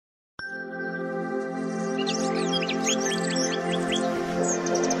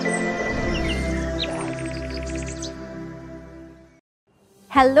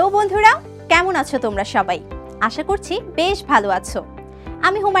Hello বন্ধুরা, কেমন আছো তোমরা সবাই? আশা করছি বেশ ভালো আছো।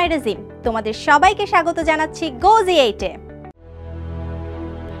 আমি হুমায়রা জিম, তোমাদের সবাইকে স্বাগত জানাচ্ছি গোজি 8-এ।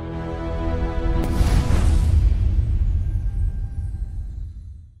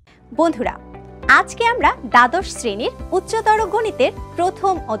 বন্ধুরা, আজকে আমরা দ্বাদশ শ্রেণীর উচ্চতর গণিতের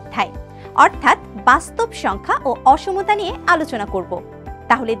প্রথম অধ্যায় অর্থাৎ বাস্তব সংখ্যা ও অসমতা নিয়ে আলোচনা করব।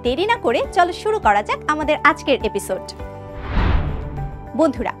 তাহলে দেরি না করে চলো শুরু করা যাক আমাদের আজকের এপিসোড।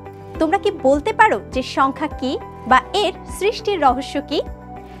 বন্ধুরা, তোমরা কি বলতে পারো যে সংখ্যা কি বা এর সৃষ্টির রহস্য কি?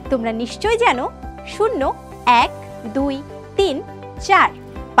 তোমরা নিশ্চয়ই জানো 0, 1, 2, 3, 4,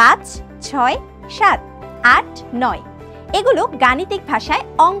 5, 6, 7, 8, 9 এগুলো গাণিতিক ভাষায়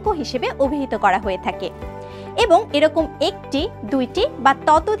অঙ্ক হিসেবে অভিহিত করা হয়ে থাকে এবং এরকম একটি, দুইটি বা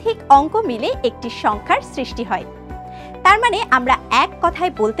ততোধিক অঙ্ক মিলে একটি সংখ্যার সৃষ্টি হয়। তার মানে আমরা এক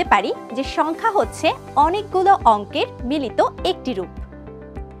কথায় বলতে পারি যে সংখ্যা হচ্ছে অনেকগুলো অঙ্কের মিলিত একটি রূপ।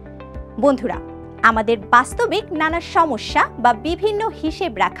 বন্ধুরা, আমাদের বাস্তবিক নানা সমস্যা বা বিভিন্ন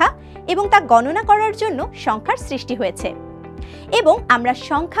হিসেব রাখা এবং তা গণনা করার জন্য সংখ্যার সৃষ্টি হয়েছে এবং আমরা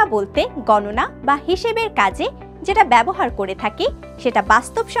সংখ্যা বলতে গণনা বা হিসেবের কাজে যেটা ব্যবহার করে থাকি সেটা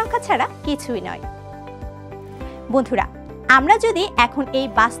বাস্তব সংখ্যা ছাড়া কিছুই নয়। বন্ধুরা, আমরা যদি এখন এই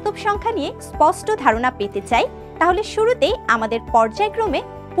বাস্তব সংখ্যা নিয়ে স্পষ্ট ধারণা পেতে চাই তাহলে শুরুতেই আমাদের পর্যায়ক্রমে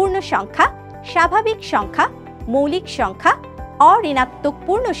পূর্ণ সংখ্যা, স্বাভাবিক সংখ্যা, মৌলিক সংখ্যা, অঋণাত্মক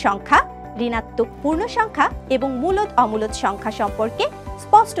পূর্ণ সংখ্যা, ঋণাত্মক পূর্ণ সংখ্যা এবং মূলদ অমূলদ সংখ্যা সম্পর্কে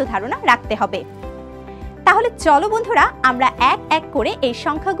স্পষ্ট ধারণা রাখতে হবে। তাহলে চলো বন্ধুরা, আমরা এক এক করে এই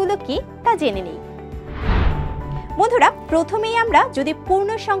সংখ্যাগুলো কি তা জেনে নিই। বন্ধুরা, প্রথমেই আমরা যদি পূর্ণ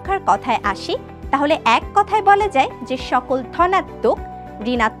সংখ্যার কথায় আসি তাহলে এক কথায় বলা যায় যে সকল ধনাত্মক,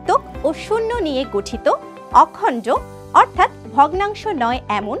 ঋণাত্মক ও শূন্য নিয়ে গঠিত অখণ্ড অর্থাৎ ভগ্নাংশ নয়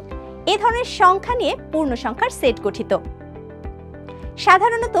এমন এ ধরনের সংখ্যা নিয়ে পূর্ণ সংখ্যার সেট গঠিত।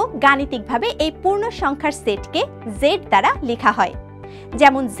 সাধারণত গাণিতিকভাবে এই পূর্ণ সংখ্যার সেটকে জেড দ্বারা লেখা হয়,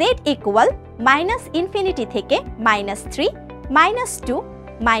 যেমন জেড ইকুয়াল -∞ থেকে -3, -2,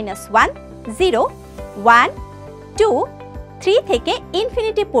 -1, 0, 1, 2, 3 থেকে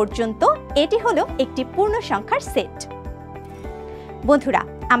ইনফিনিটি পর্যন্ত এটি হলো একটি পূর্ণ সংখ্যার সেট। বন্ধুরা,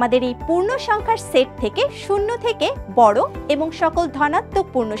 আমাদের এই পূর্ণ সংখ্যার সেট থেকে শূন্য থেকে বড় এবং সকল ধনাত্মক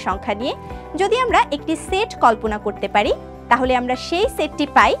পূর্ণ সংখ্যা নিয়ে যদি আমরা একটি সেট কল্পনা করতে পারি তাহলে আমরা সেই সেটটি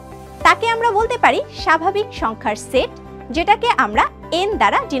পাই, তাকে আমরা বলতে পারি স্বাভাবিক সংখ্যার সেট, যেটাকে আমরা n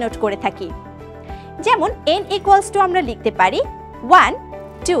দ্বারা ডিনোট করে থাকি। যেমন n ইকুয়ালস টু আমরা লিখতে পারি 1,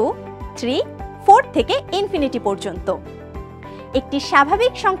 2, 3, 4 থেকে ইনফিনিটি পর্যন্ত। একটি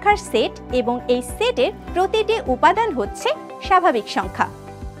স্বাভাবিক সংখ্যার সেট এবং এই সেটের প্রতিটি উপাদান হচ্ছে স্বাভাবিক সংখ্যা।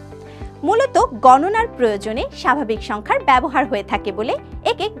 মূলত গণনার প্রয়োজনে স্বাভাবিক সংখ্যার ব্যবহার হয়ে থাকে বলে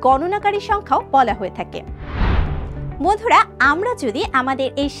একে গণনাকারী সংখ্যাও বলা হয়ে থাকে। বন্ধুরা, আমরা যদি আমাদের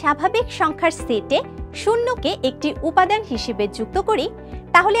এই স্বাভাবিক সংখ্যার সেটে শূন্যকে একটি উপাদান হিসেবে যুক্ত করি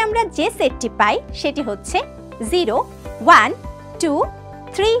তাহলে আমরা যে সেটটি পাই সেটি হচ্ছে 0, 1, 2,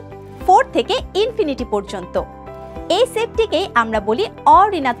 3, 4 থেকে ইনফিনিটি পর্যন্ত। এই সেটটিকেই আমরা বলি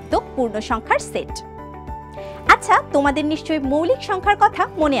অঋণাত্মক পূর্ণ সংখ্যার সেট। আচ্ছা, তোমাদের নিশ্চয়ই মৌলিক সংখ্যার কথা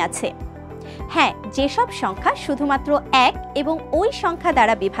মনে আছে। হ্যাঁ, যেসব সংখ্যা শুধুমাত্র এক এবং ওই সংখ্যা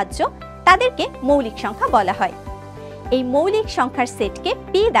দ্বারা বিভাজ্য তাদেরকে মৌলিক সংখ্যা বলা হয়। এই মৌলিক সংখ্যার সেটকে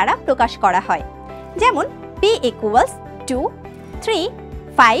p দ্বারা প্রকাশ করা হয়, যেমন p ইকুয়ালস 2, 3,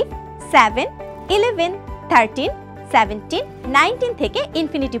 5, 7, 11, 13, 17, 19 থেকে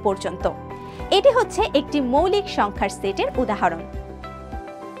ইনফিনিটি পর্যন্ত। এটি হচ্ছে একটি মৌলিক সংখ্যার সেটের উদাহরণ।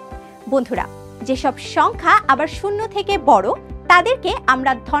 বন্ধুরা, যেসব সংখ্যা আবার শূন্য থেকে বড় তাদেরকে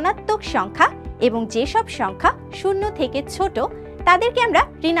আমরা ধনাত্মক সংখ্যা এবং যেসব সংখ্যা শূন্য থেকে ছোট তাদেরকে আমরা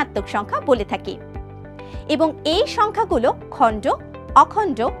ঋণাত্মক সংখ্যা বলে থাকি। এবং এই সংখ্যাগুলো খণ্ড,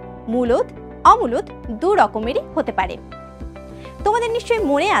 অখণ্ড, মূলদ, অমূলদ দু রকমেরই হতে পারে। তোমাদের নিশ্চয়ই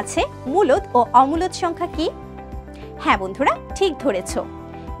মনে আছে মূলদ ও অমূলদ সংখ্যা কি? হ্যাঁ বন্ধুরা, ঠিক ধরেছ।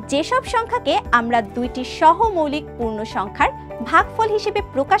 যেসব সংখ্যাকে আমরা দুইটি সহমৌলিক পূর্ণ সংখ্যার ভাগফল হিসেবে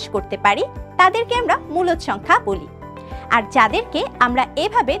প্রকাশ করতে পারি তাদেরকে আমরা মূলদ সংখ্যা বলি, আর যাদেরকে আমরা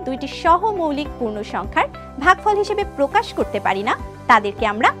এভাবে দুইটি সহমৌলিক পূর্ণ সংখ্যার ভাগফল হিসেবে প্রকাশ করতে পারি না তাদেরকে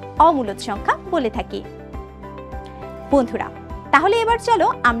আমরা অমূলদ সংখ্যা বলে থাকি। বন্ধুরা, তাহলে এবার চলো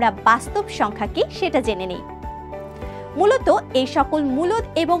আমরা বাস্তব সংখ্যা কি সেটা জেনে নিই। মূলত এই সকল মূলদ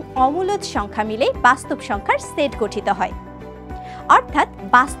এবং অমূলদ সংখ্যা মিলে বাস্তব সংখ্যার সেট গঠিত হয়। অর্থাৎ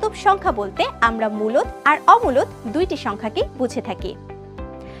বাস্তব সংখ্যা বলতে আমরা মূলদ আর অমূলদ দুইটি সংখ্যাকে বুঝে থাকি।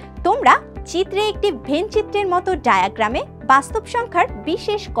 তোমরা চিত্রে একটি ভেন চিত্রের মতো ডায়াগ্রামে বাস্তব সংখ্যার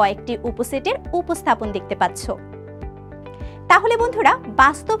বিশেষ কয়েকটি উপসেটের উপস্থাপন দেখতে পাচ্ছ। তাহলে বন্ধুরা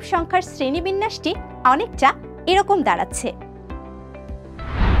বাস্তব সংখ্যার শ্রেণীবিন্যাসটি অনেকটা এরকম দাঁড়াচ্ছে।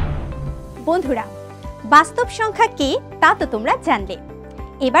 বন্ধুরা বাস্তব সংখ্যা কি তা তো তোমরা জানলে।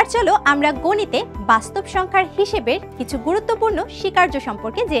 এবার চলো আমরা গণিতে বাস্তব সংখ্যার হিসেবের কিছু গুরুত্বপূর্ণ স্বীকার্য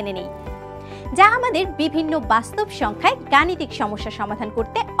সম্পর্কে জেনে নিই, যা আমাদের বিভিন্ন বাস্তব সংখ্যায় গাণিতিক সমস্যা সমাধান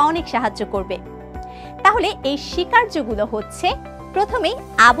করতে অনেক সাহায্য করবে। তাহলে এই স্বীকার্যগুলো হচ্ছে, প্রথমেই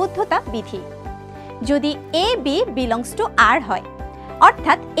আবদ্ধতা বিধি। যদি এ বি বিলংস টু আর হয়,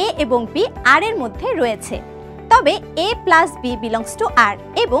 অর্থাৎ এ এবং বি আর এর মধ্যে রয়েছে, তবে এ প্লাস বি বিলংস টু আর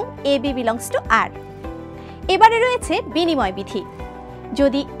এবং এ বি বিলংস টু আর। এবারে রয়েছে বিনিময় বিধি।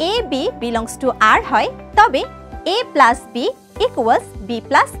 যদি এ বি বিলংস টু আর হয়, তবে এ plus B equals B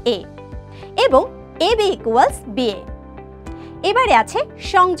plus এ এবং A B equals B A. এবারে আছে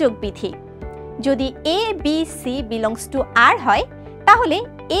সংযোগ বিধি। যদি A B C belongs to আর হয়, তাহলে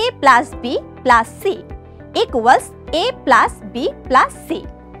এ plus B plus C equals এ প্লাস বি প্লাস সি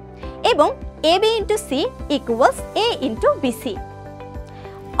এবং A B into C equals A into B C.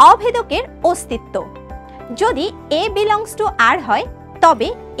 অভেদকের অস্তিত্ব। যদি এ বিলংস টু আর হয়, তবে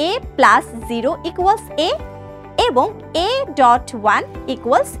এ প্লাস 0 ইকুয়ালস এ এবং এ ডট 1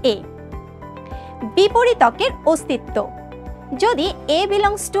 ইকুয়ালস এ। বিপরীতকের অস্তিত্ব। যদি এ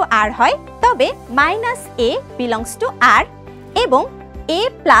বিলংস টু আর হয়, তবে মাইনাস এ বিলংস টু আর এবং এ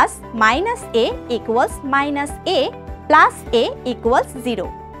প্লাস মাইনাস এ ইকুয়ালস মাইনাস এ প্লাস এ ইকুয়ালস 0।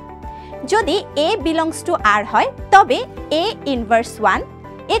 যদি এ বিলংস টু আর হয়, তবে A inverse 1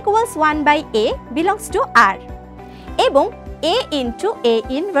 equals 1 by A belongs to আর এবং এ into A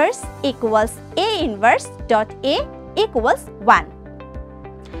inverse equals A inverse dot A equals 1।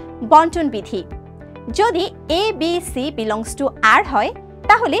 বন্টন বিধি। যদি A B C belongs to আর হয়,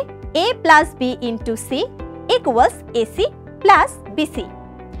 তাহলে এ plus B into C equals AC plus BC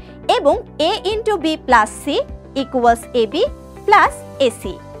এবং এ into B plus C equals A B plus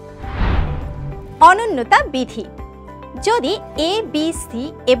AC. অনন্যতা বিধি। যদি A B C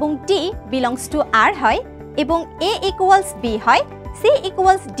এবং D belongs to আর হয় এবং এ ইকুয়ালস বি হয়, সি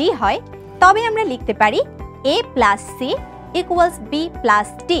ইকুয়ালস ডি হয়, তবে আমরা লিখতে পারি এ plus C equals B plus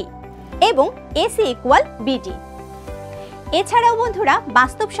D এবং এসি ইকুয়াল বিডি। এছাড়াও বন্ধুরা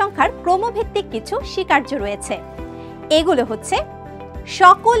বাস্তব সংখ্যার ক্রমভিত্তিক কিছু স্বীকার্য রয়েছে। এগুলো হচ্ছে,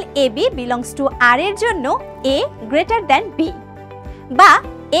 সকল এ বি বিলংস টু আর এর জন্য এ গ্রেটার দ্যান বি, বা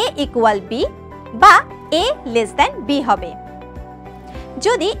এ ইকুয়াল বি, বা এ লেস দ্যান বি হবে।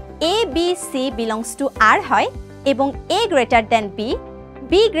 যদি A B C belongs to আর হয় এবং এ greater than B,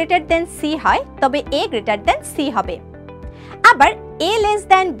 B greater than C হয়, তবে এ গ্রেটার দ্যান সি হবে। আবার এ লেস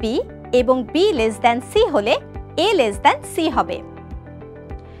দ্যান বি এবং বি লেস দ্যান সি হলে এ লেস দ্যান সি হবে।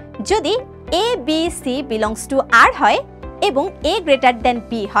 যদি A B C belongs to আর হয় এবং এ গ্রেটার দ্যান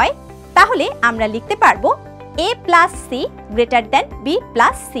বি হয়, তাহলে আমরা লিখতে পারবো এ plus C greater than B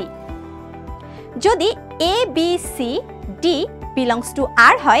plus C. যদি A B C D belongs to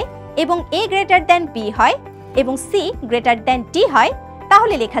আর হয় এবং এ গ্রেটার দ্যান বি হয় এবং সি গ্রেটার দ্যান ডি হয়,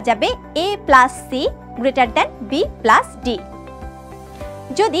 তাহলে লেখা যাবে এ plus C greater than B plus D.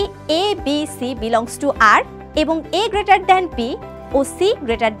 যদি A B C belongs to আর এবং এ গ্রেটার দ্যান বি ও সি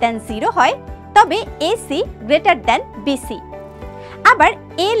গ্রেটার দ্যান 0 হয়, তবে A C greater than BC. আবার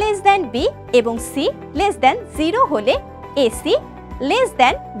এ লেস দ্যান বি এবং সি লেস দ্যান 0 হলে এসি লেস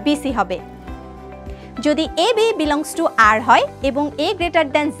দ্যান বিসি হবে। যদি A B belongs to আর হয় এবং এ greater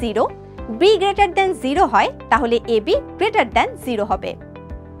than 0, B greater than 0 হয়, তাহলে এ বি গ্রেটার দ্যান 0 হবে।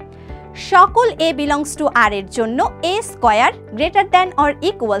 সকল এ বিলংস টু আর এর জন্য এ square greater than or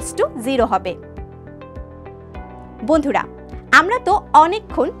equals to 0 হবে। বন্ধুরা আমরা তো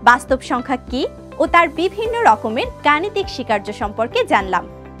অনেকক্ষণ বাস্তব সংখ্যা কি ও তার বিভিন্ন রকমের গাণিতিক স্বীকার্য সম্পর্কে জানলাম।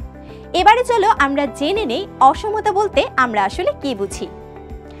 এবারে চলো আমরা জেনে নেই অসমতা বলতে আমরা আসলে কি বুঝি।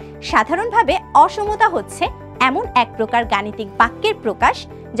 সাধারণভাবে অসমতা হচ্ছে এমন এক প্রকার গাণিতিক বাক্যের প্রকাশ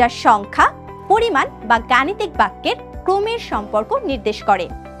যা সংখ্যা, পরিমাণ বা গাণিতিক বাক্যের ক্রমের সম্পর্ক নির্দেশ করে।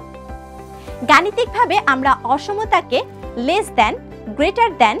 গাণিতিকভাবে আমরা অসমতাকে less than,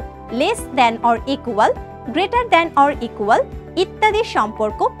 greater than, less than or equal, greater than or equal ইত্যাদি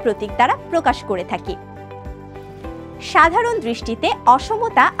সম্পর্ক প্রতীক দ্বারা প্রকাশ করে থাকি। সাধারণ দৃষ্টিতে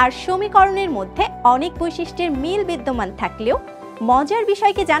অসমতা আর সমীকরণের মধ্যে অনেক বৈশিষ্ট্যের মিল বিদ্যমান থাকলেও মজার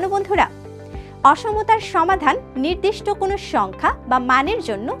বিষয় কি জানো বন্ধুরা? অসমতার সমাধান নির্দিষ্ট কোনো সংখ্যা বা মানের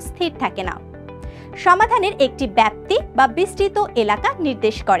জন্য স্থির থাকে না। সমাধানের একটি ব্যাপ্তি বা বিস্তৃত এলাকা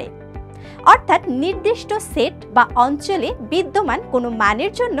নির্দেশ করে, অর্থাৎ নির্দিষ্ট সেট বা অঞ্চলে বিদ্যমান কোনো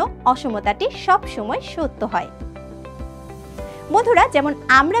মানের জন্য অসমতাটি সবসময় সত্য হয়। বন্ধুরা যেমন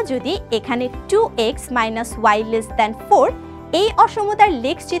আমরা যদি এখানে 2x - y <4 এই অসমতার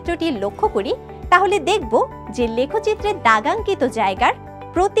লেখ চিত্রটি লক্ষ্য করি, তাহলে দেখব যে লেখচিত্রে দাগাঙ্কিত জায়গার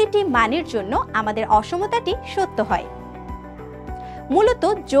প্রতিটি মানের জন্য আমাদের অসমতাটি সত্য হয়। মূলত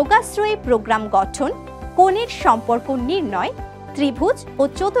যোগাশ্রয়ী প্রোগ্রাম গঠন, কোণের সম্পর্ক নির্ণয়, ত্রিভুজ ও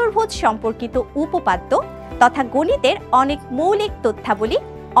চতুর্ভুজ সম্পর্কিত উপপাদ্য তথা গণিতের অনেক মৌলিক তথ্যাবলী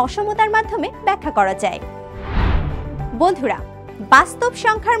অসমতার মাধ্যমে ব্যাখ্যা করা যায়। বন্ধুরা, বাস্তব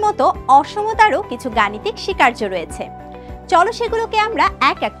সংখ্যার মতো অসমতারও কিছু গাণিতিক স্বীকার্য রয়েছে। চলো সেগুলোকে আমরা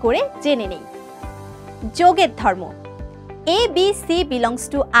এক এক করে জেনে নেই। যোগের ধর্ম। A B C belongs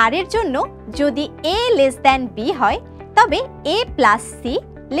to আর এর জন্য যদি এ লেস দ্যান বি হয় তবে এ plus C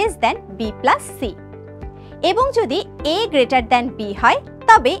less than B plus C, এবং যদি এ গ্রেটার দ্যান বি হয়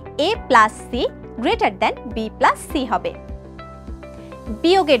তবে এ plus C greater than B plus C হবে।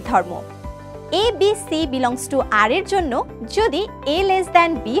 বিয়োগের ধর্ম। A B C belongs to আর এর জন্য যদি এ লেস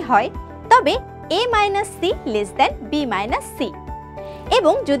দ্যান বি হয় তবে এ minus C less than B minus C,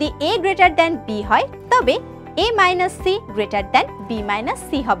 এবং যদি এ গ্রেটার দ্যান বি হয় তবে এ minus C greater than B minus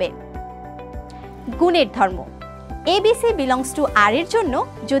C হবে। গুণের ধর্ম। A B C belongs to আর এর জন্য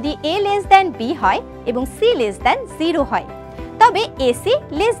যদি এ লেস দ্যান বি হয় এবং সি লেস দ্যান 0 হয় তবে A C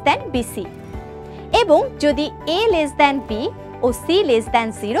less than B C, এবং যদি এ লেস দ্যান বি ও সি লেস দ্যান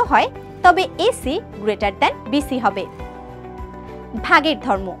 0 হয় তবে A C greater than B C হবে। ভাগের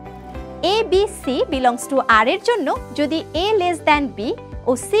ধর্ম। A B C belongs to আর এর জন্য যদি এ লেস দ্যান বি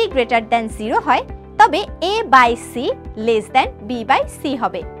ও সি গ্রেটার দ্যান 0 হয় তবে এ by C less than B by C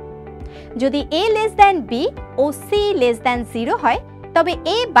হবে। যদি এ লেস দ্যান বি ও সি লেস দ্যান 0 হয় তবে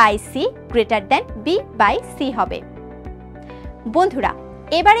এ by C greater than B by C হবে। বন্ধুরা,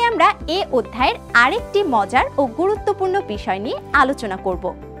 এবারে আমরা এ অধ্যায়ের আরেকটি মজার ও গুরুত্বপূর্ণ বিষয় নিয়ে আলোচনা করব,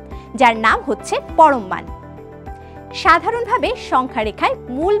 যার নাম হচ্ছে পরম মান। সাধারণভাবে সংখ্যা রেখায়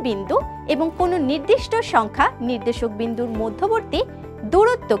মূল বিন্দু এবং কোনো নির্দিষ্ট সংখ্যা নির্দেশক বিন্দুর মধ্যবর্তী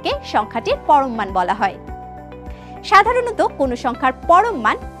দূরত্বকে সংখ্যাটির পরম মান বলা হয়। সাধারণত কোনো সংখ্যার পরম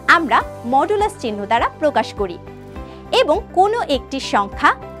মান আমরা মডুলাস চিহ্ন দ্বারা প্রকাশ করি, এবং কোনো একটি সংখ্যা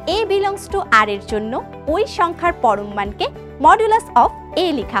a বিলংস টু আর এর জন্য ওই সংখ্যার পরম মানকে মডুলাস অফ a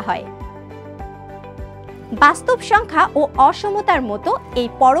লেখা হয়। বাস্তব সংখ্যা ও অসমতার মতো এই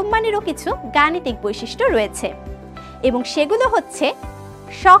পরম মানেরও কিছু গাণিতিক বৈশিষ্ট্য রয়েছে, এবং সেগুলো হচ্ছে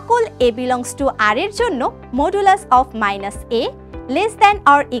সকল a বিলংস টু আর এর জন্য modulus of minus a less than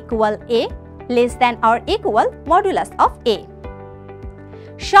or equal a less than or equal modulus of a।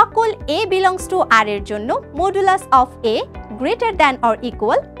 সকল a বিলংস টু আর এর জন্য modulus of a greater than or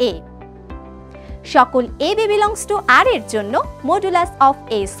equal a। সকল a b বিলংস টু আর এর জন্য modulus of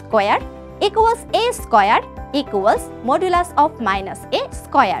a square equals a square equals modulus of minus a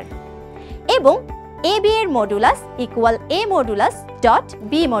square, এবং a b এর modulus equal a modulus dot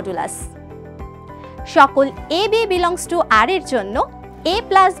b modulus. সকল a b belongs to আর এর জন্য a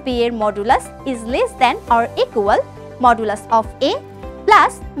plus b এর modulus is less than or equal modulus of a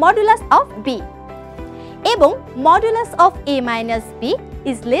plus modulus of b, এবং modulus of a minus b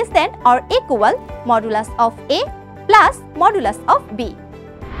is less than or equal modulus of a plus modulus of b।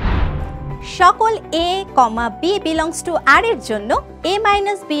 সকল a, b belongs to আর এর জন্য a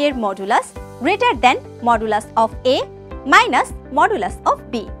minus b এর modulus greater than modulus of a minus modulus of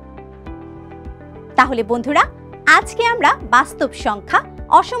b। তাহলে বন্ধুরা, আজকে আমরা বাস্তব সংখ্যা,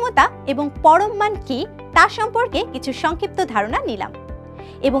 অসমতা এবং পরম মান কি তা সম্পর্কে কিছু সংক্ষিপ্ত ধারণা নিলাম,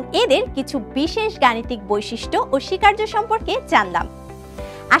 এবং এদের কিছু বিশেষ গাণিতিক বৈশিষ্ট্য ও স্বীকার্য সম্পর্কে জানলাম।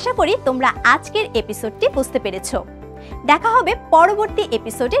 আশা করি তোমরা আজকের এপিসোডটি বুঝতে পেরেছো। দেখা হবে পরবর্তী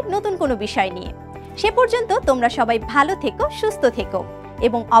এপিসোডে নতুন কোনো বিষয় নিয়ে। সে পর্যন্ত তোমরা সবাই ভালো থেকো, সুস্থ থেকো,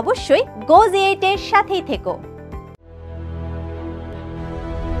 এবং অবশ্যই গো8 এর সাথেই থেকো।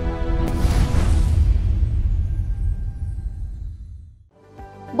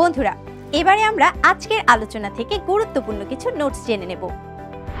 বন্ধুরা, এবারে আমরা আজকের আলোচনা থেকে গুরুত্বপূর্ণ কিছু নোটস জেনে নেব।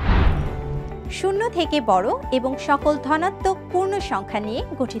 শূন্য থেকে বড় এবং সকল ধনাত্মক পূর্ণ সংখ্যা নিয়ে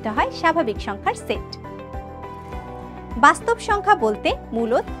গঠিত হয় স্বাভাবিক সংখ্যার সেট। বাস্তব সংখ্যা বলতে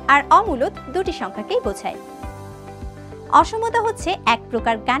মূলদ আর অমূলদ দুটি সংখ্যাকেই বোঝায়। অসমতা হচ্ছে এক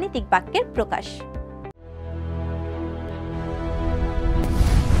প্রকার গাণিতিক বাক্যের প্রকাশ।